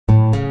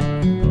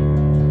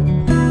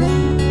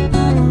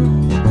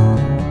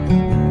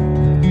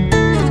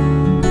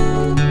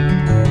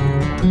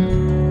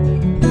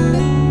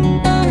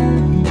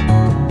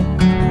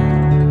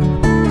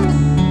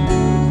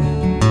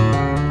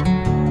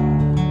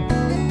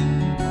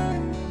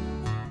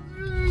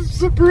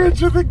the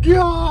bridge of the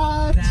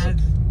gods. I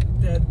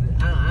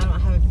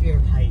don't have a fear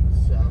of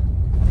heights, so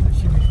it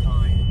should be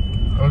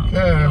fine.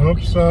 Okay, I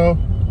hope so.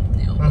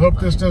 I hope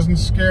this doesn't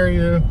scare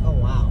you. Oh,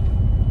 wow.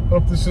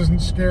 Hope this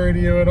isn't scary to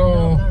you at No,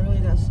 all. not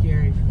really that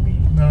scary for me.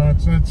 No,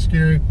 it's not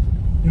scary.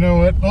 You know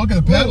what? Oh, look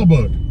at the paddle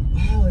boat.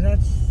 Oh,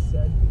 that's,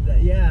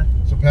 yeah.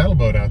 It's a paddle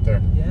boat out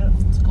there. Yeah.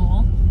 It's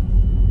cool.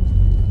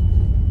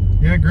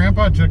 Yeah,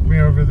 Grandpa took me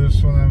over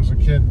this when I was a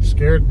kid. It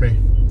scared me.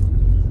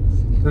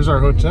 There's our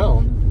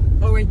hotel.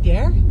 Oh, right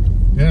there?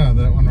 Yeah,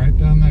 that one right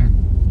down there.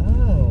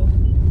 Oh.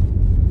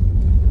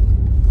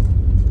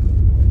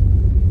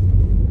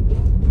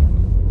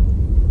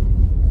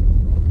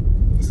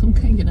 Some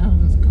can't get out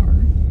of his car.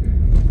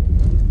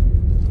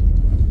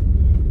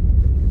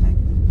 That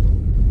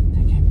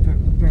guy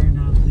better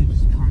not leave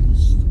his car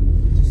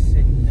just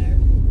sitting there.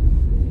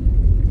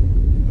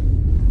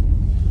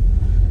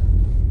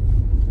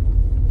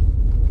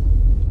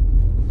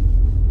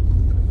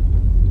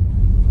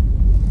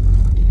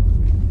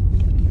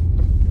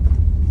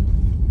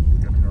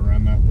 Gotta go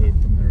around that loop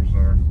and there's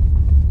our...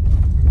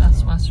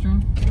 Best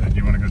Western. Yeah, do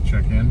you want to go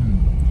check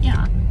in?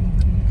 Yeah.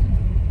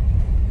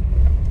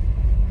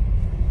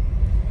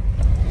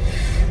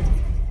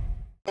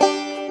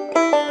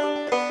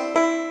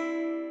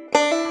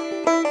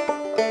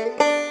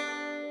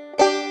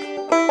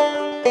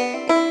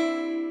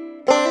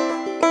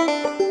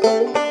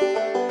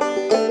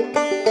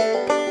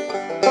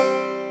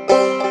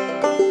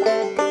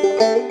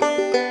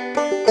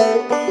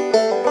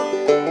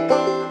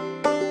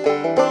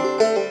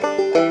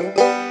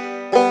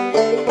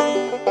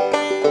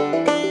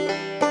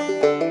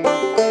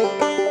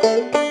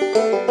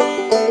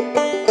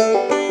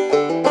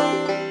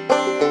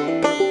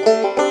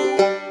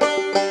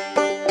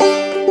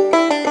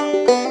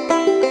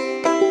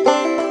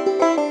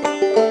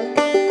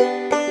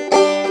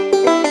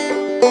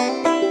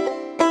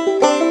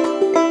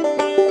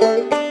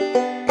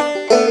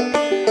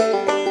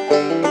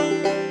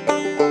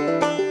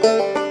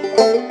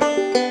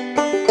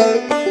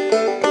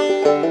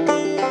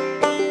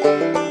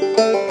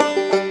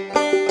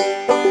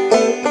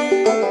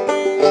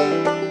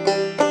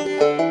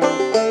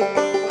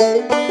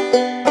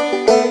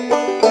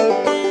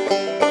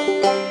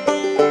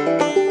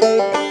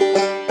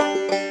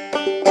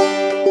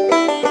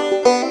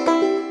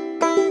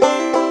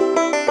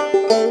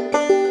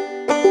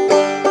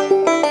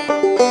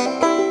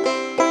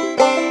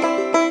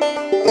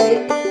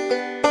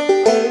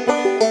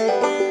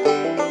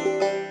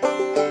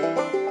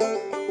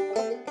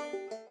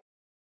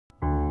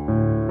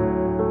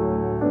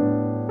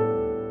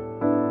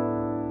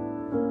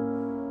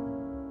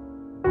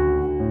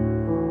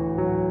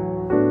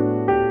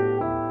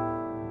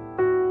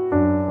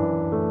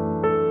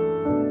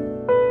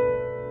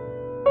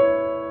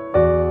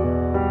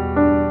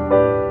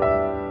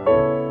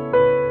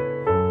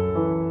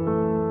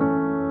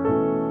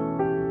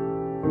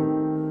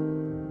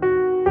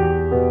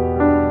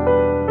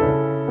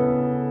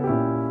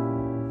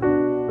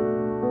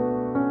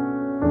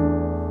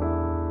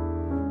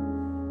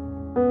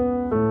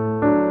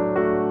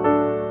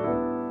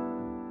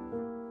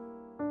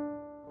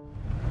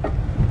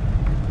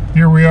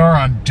 Here we are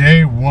on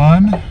day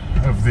one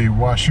of the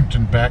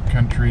Washington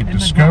Backcountry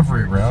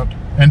Discovery Route,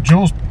 and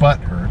Joel's butt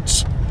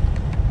hurts.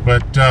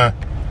 But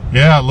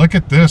yeah, look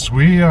at this.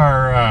 We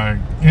are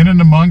in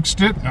and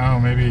amongst it. Oh,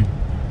 maybe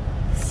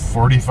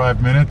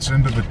 45 minutes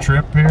into the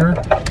trip here.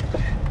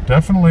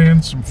 Definitely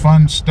in some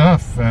fun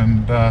stuff,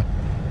 and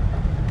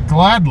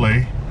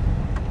gladly,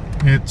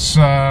 it's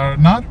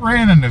not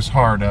raining as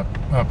hard up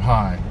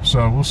high.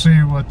 So we'll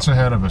see what's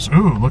ahead of us.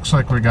 Ooh, looks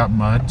like we got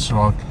mud, so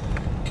I'll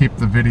keep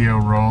the video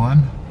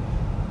rolling.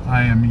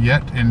 I am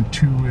yet in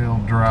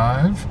two-wheel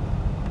drive.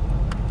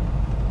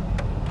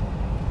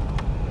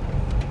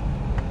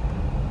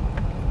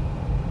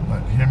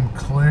 Let him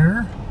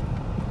clear.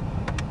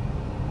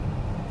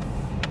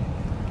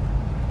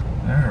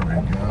 There we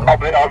go. A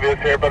bit obvious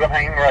here, but I'm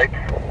hanging right.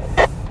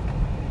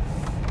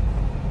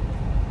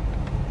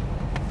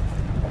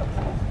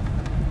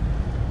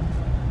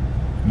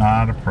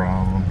 Not a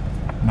problem.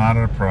 Not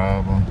a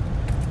problem.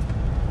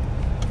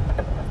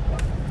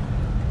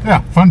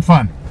 Yeah,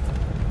 fun.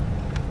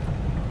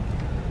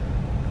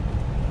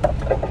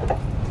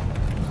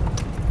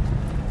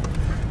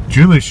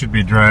 Julie should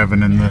be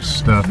driving in this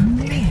stuff.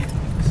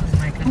 This is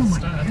my good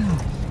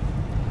stuff.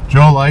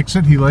 Joel likes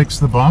it. He likes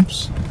the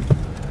bumps.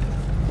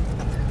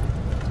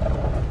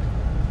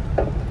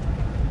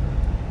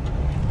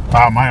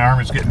 Wow, my arm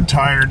is getting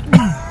tired.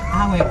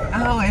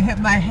 Oh, I hit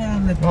my head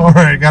on the... All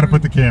right, got to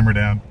put the camera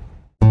down.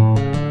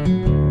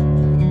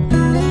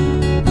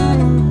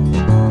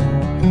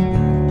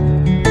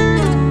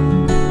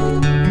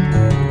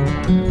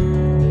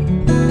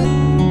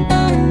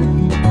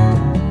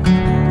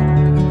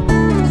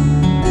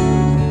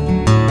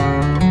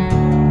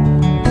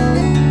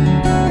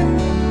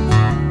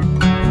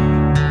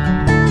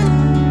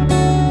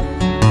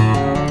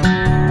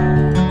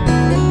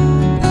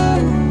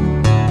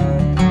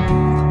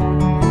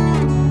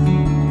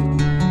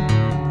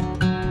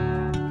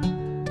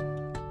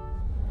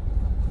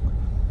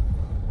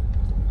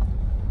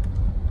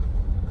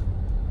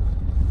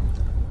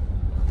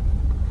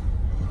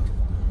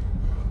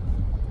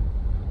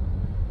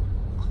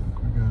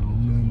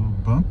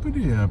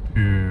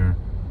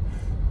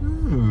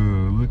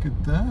 Ooh, look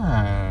at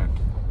that.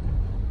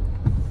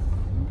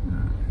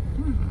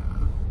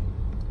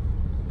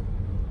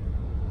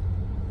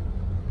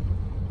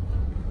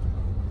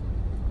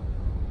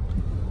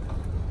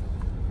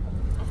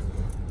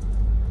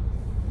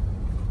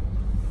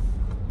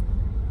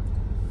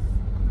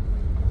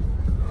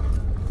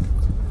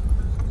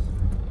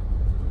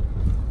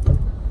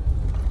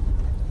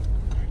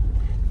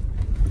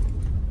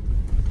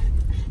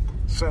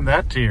 Send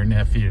that to your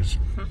nephews.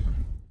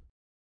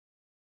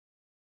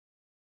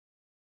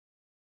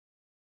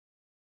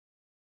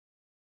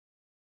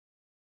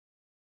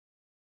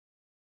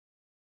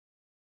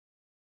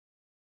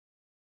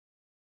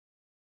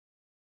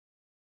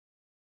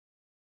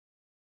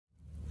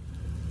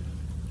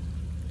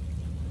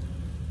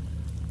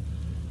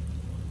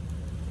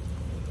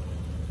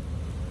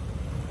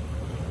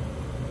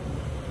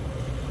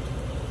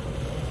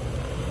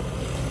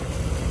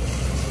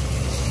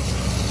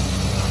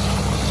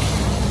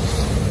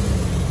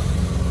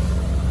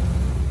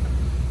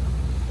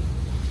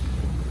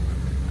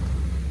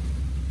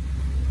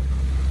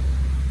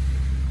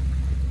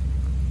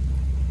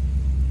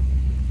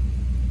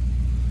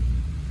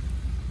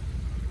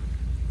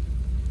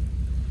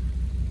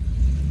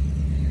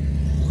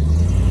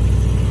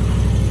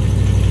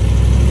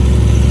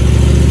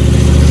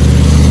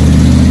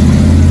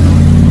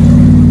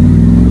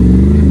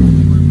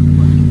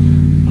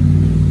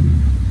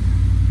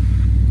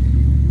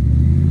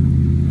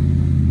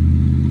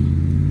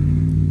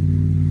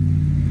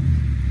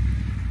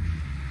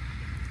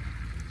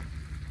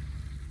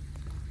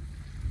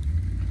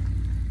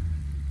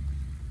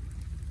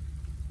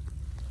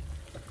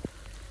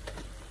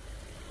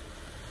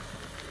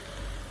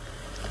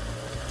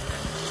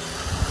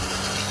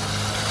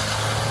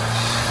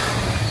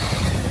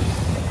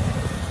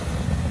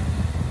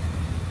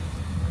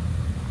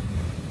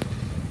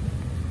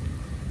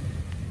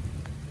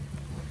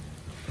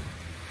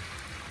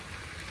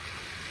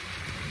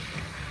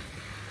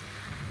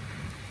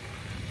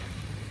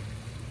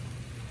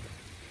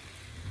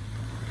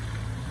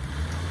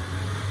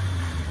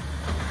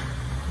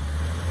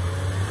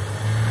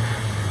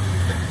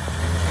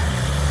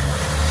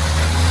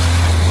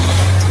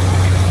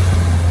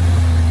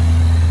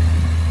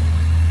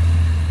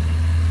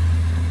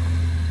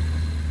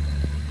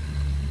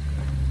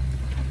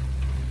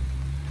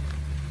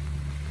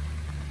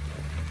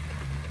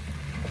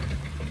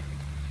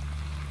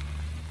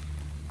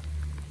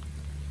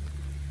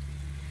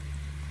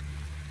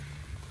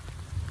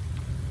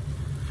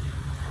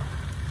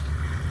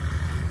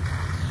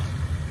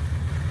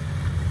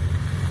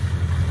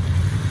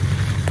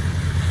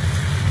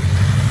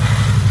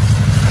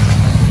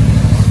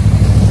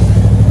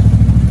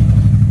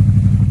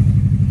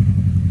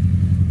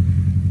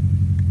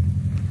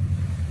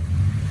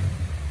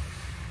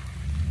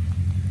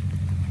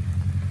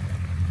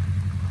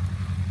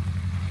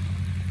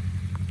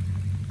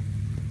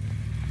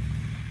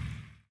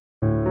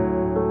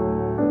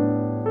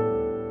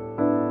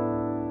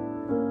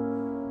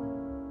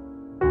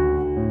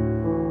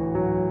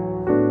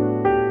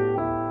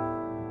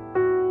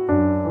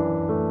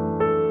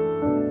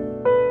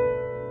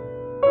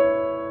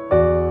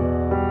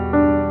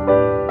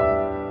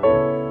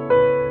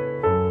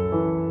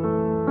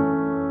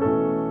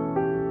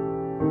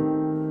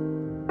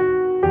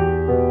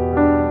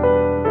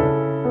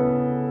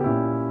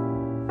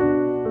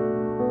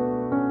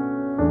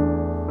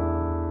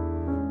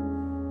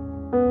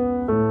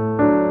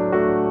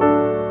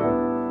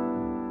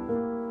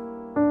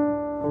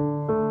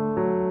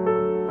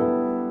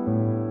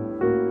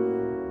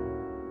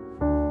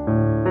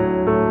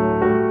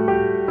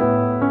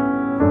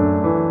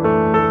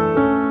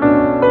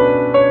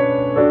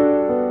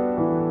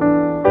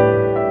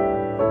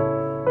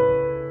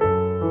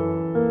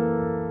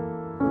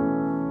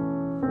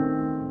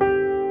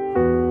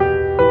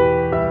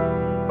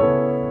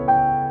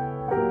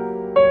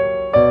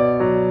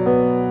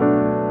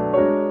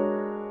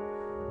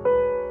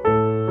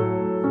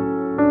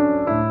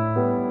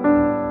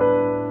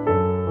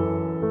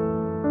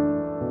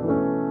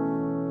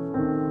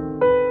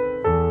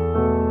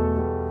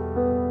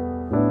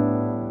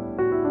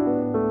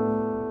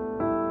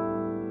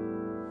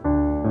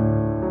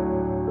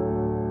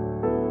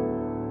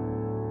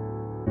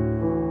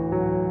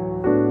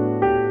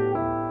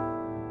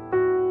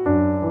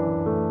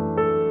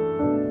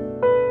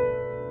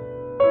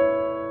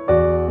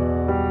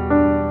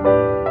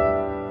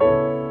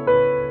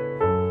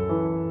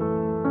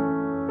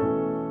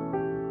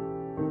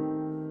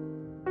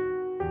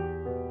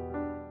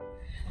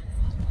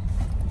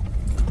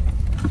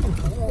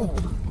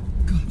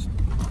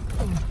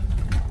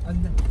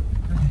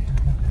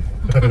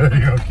 Are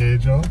you okay,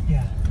 Joe?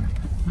 Yeah.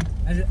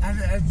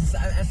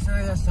 As soon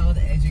as I saw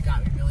the edge, it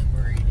got me really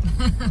worried.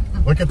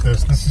 Look at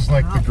this. This is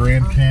like the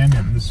Grand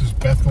Canyon. This is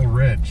Bethel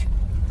Ridge.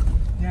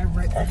 Yeah,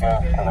 right there. It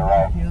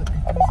feels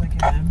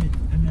like I'm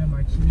in a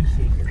martini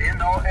shaker. Do you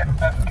know if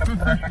that's the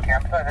pressure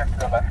campsite is to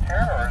the left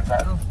here, or is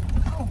that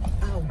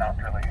not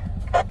really?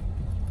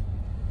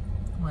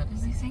 What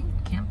is he saying?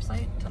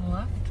 Campsite to the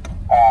left?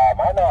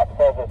 My map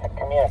says it's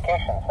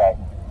location site.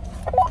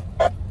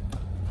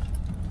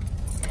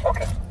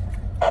 Okay.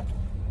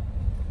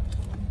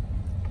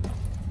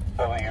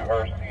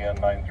 WRCN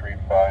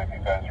 935,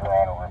 you guys are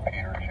on a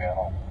repeater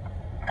channel.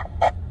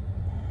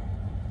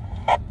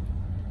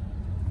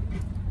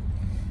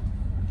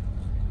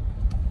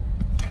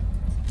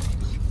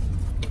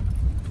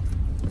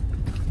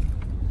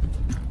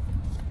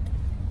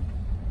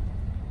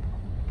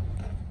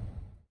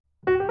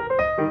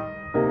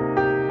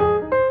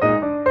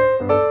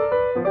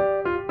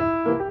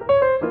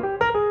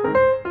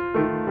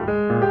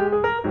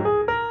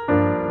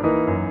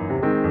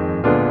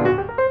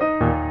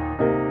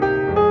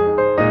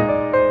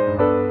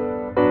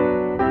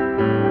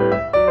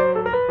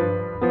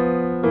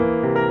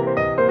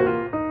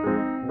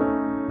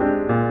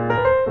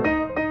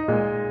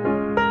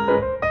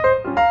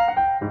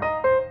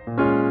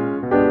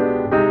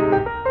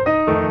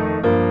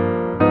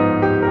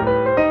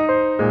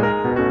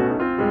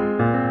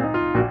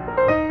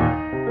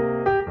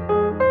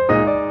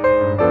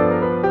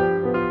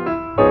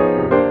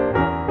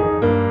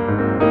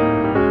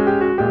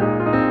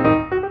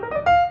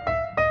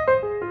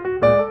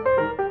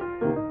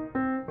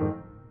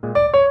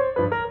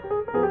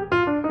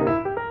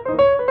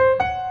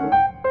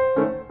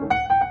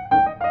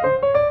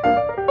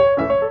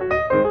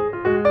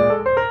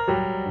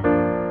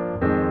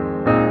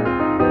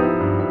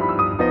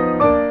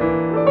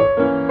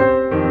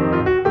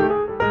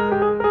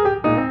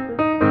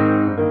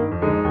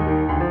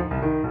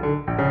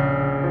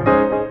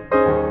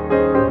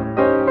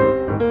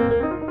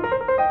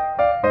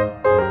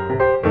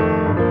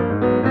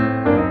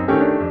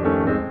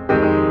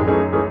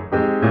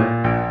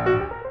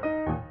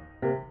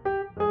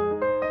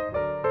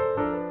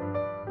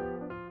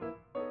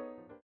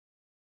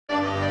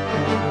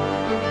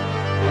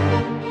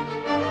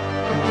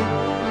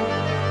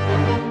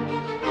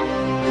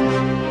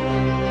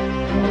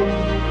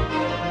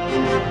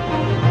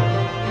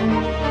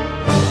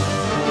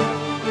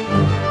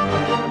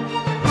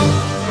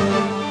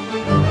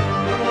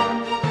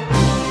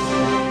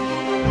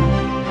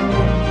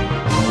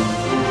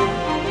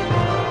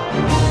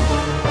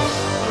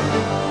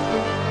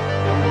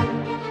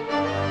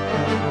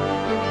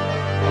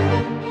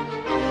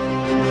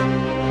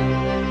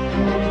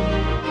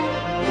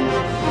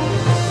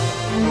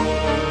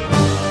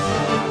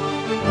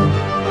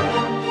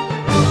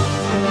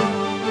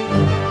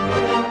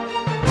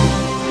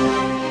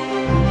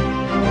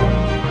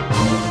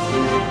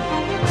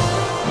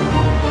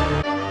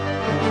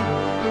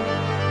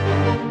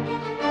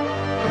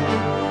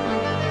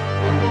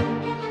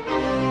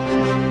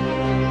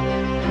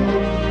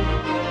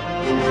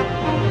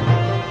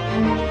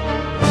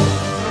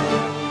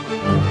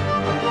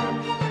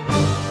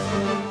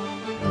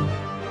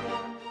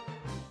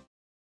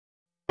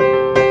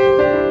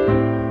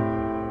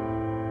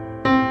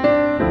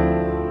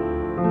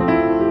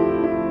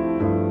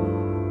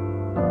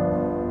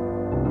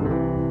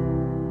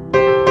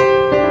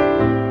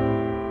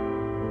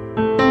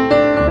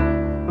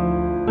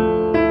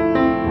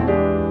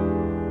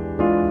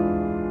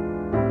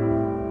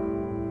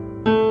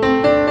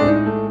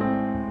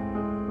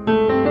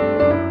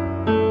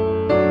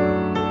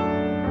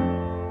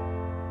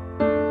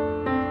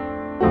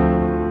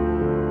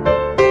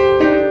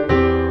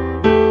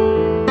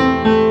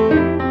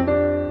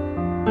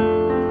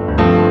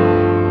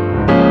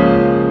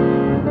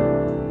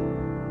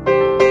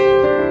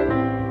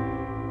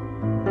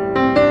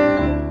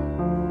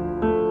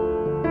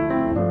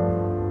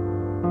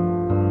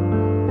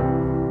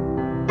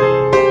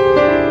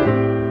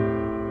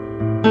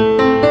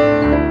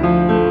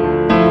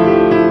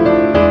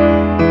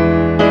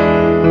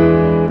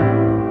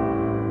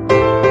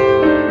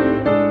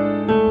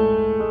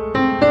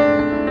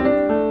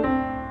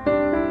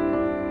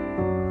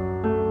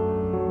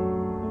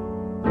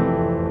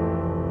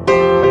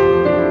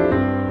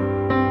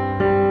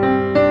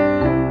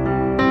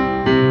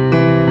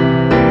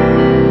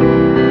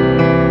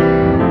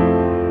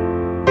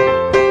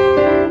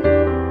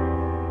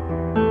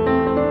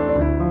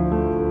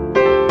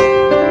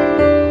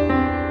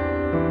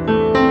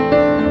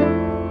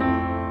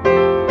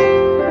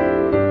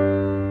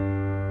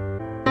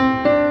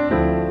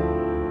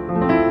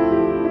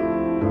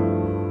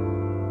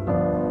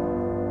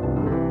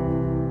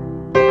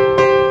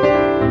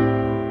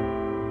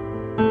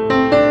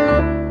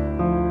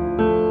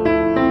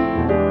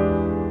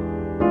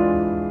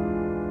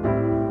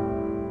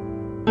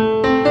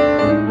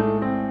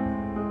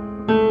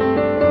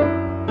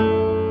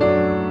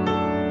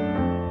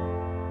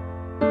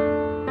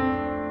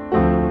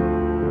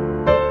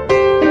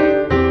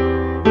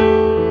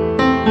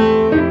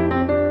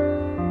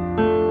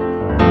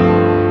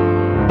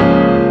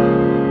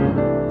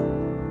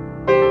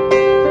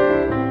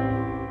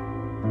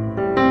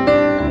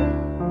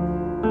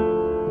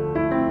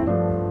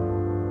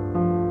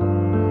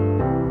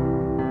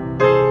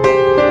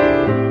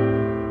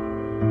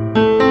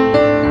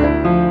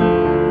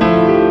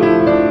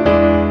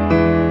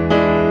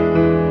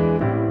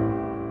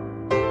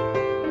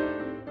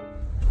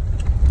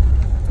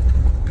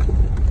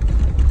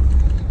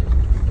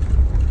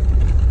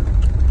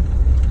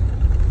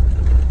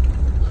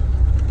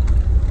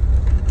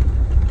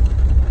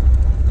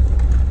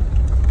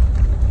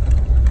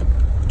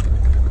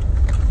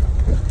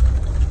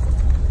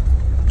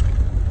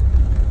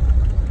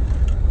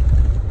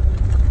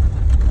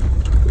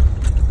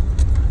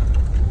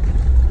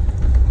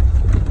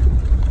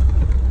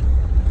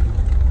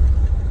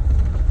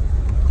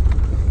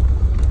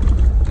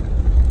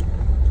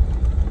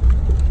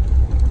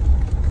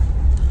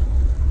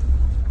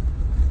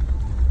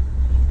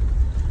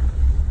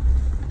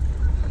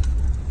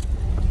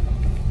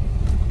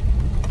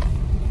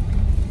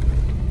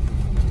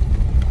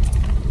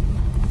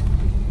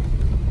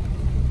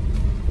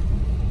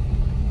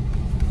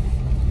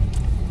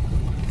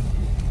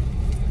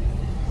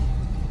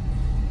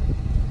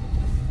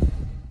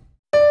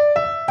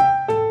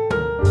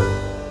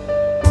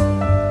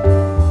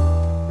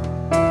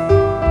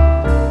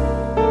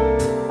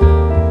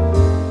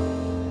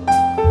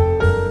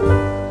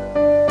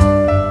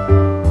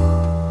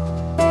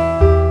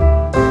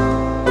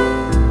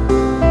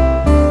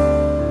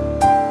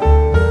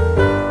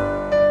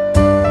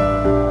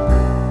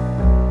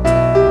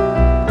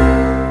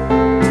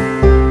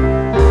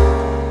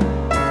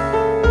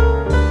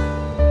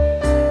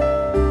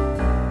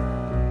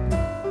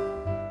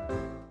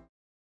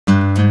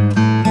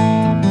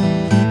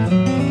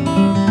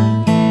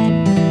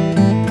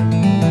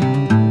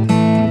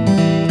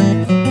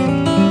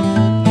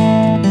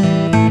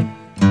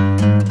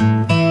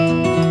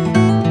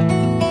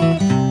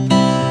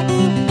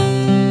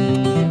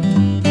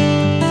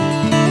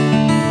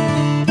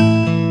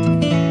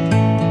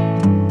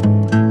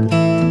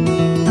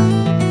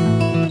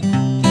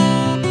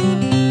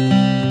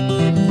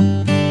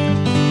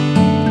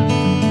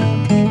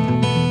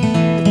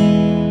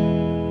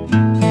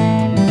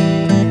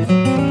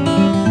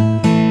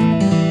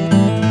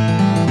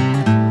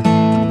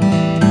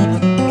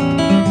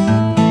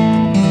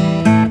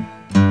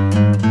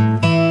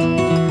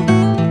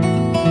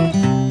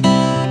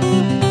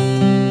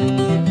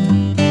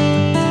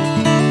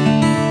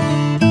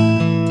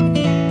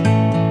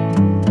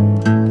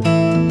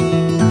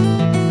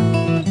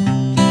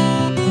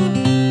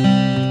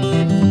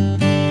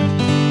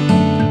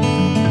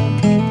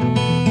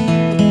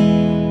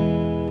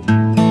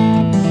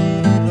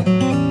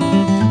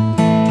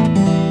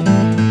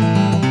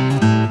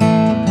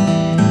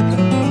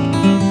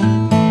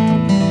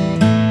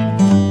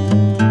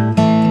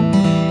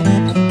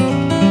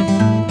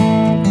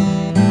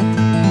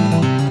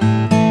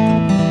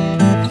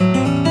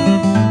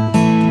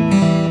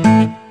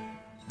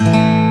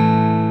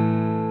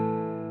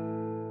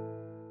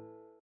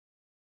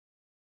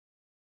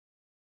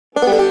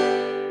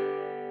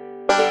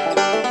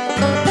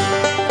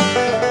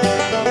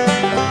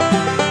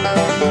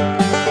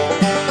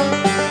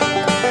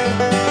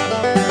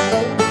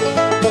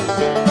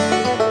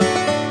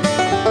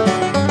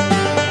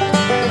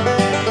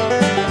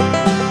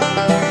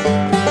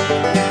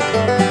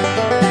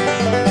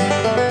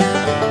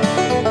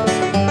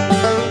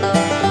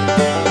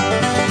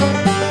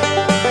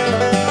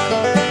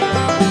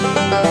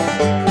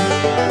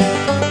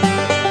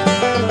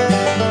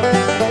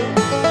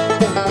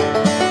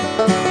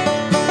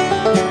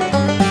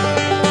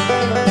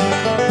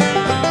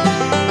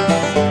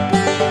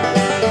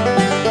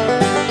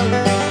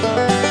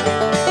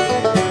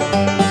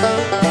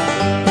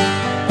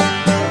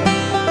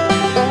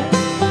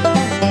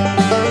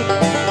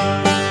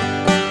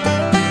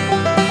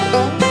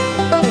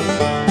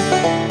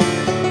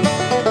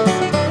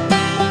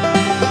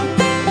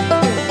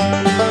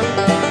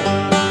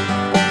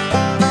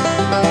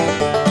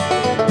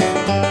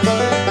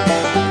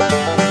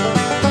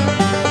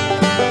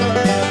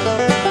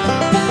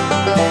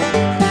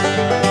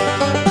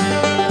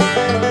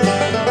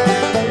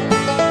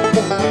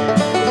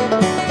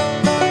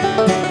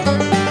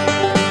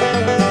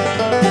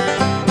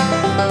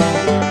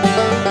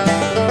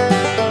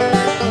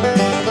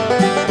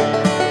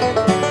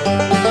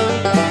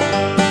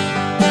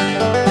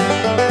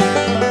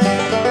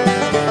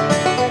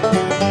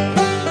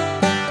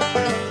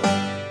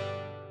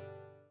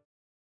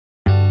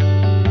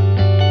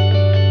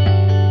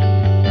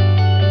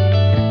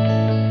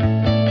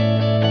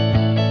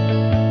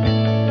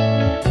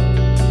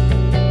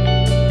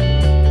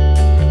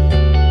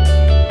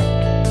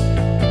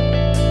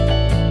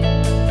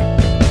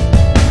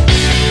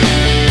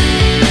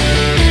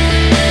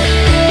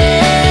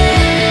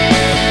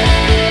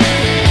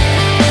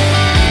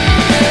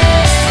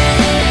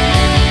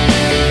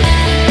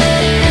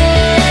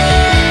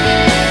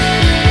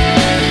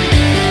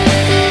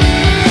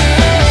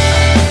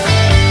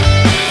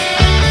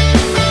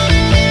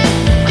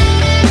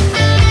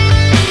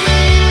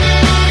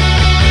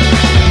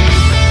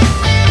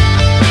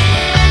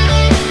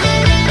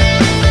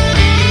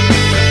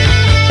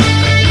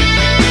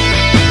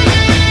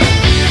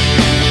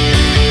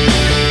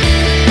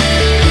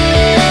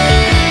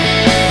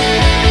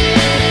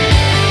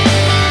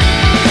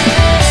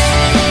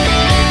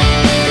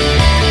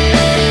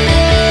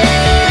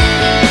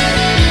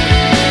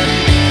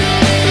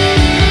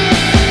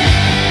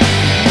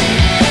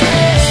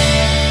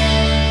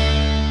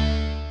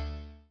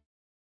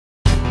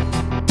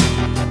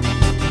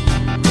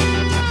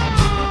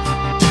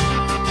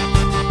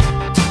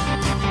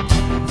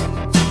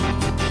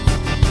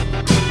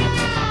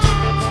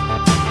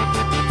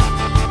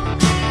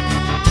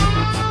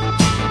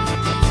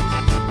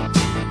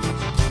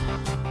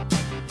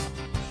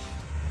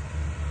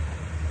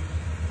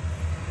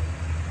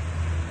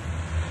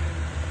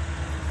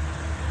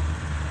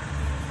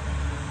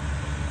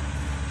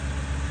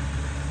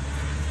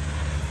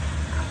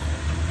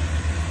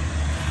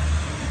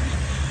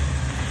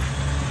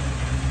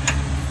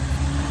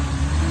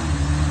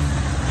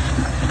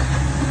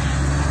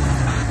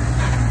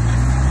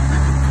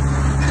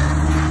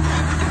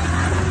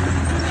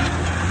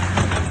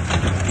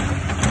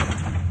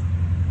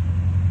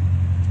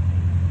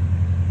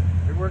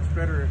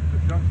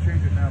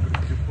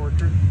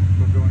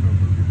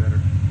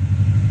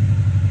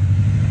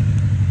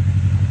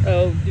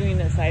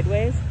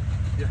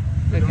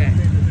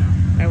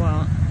 I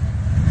won't.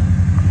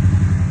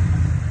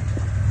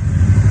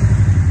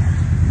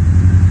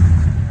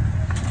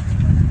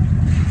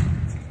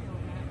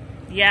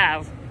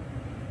 Yeah.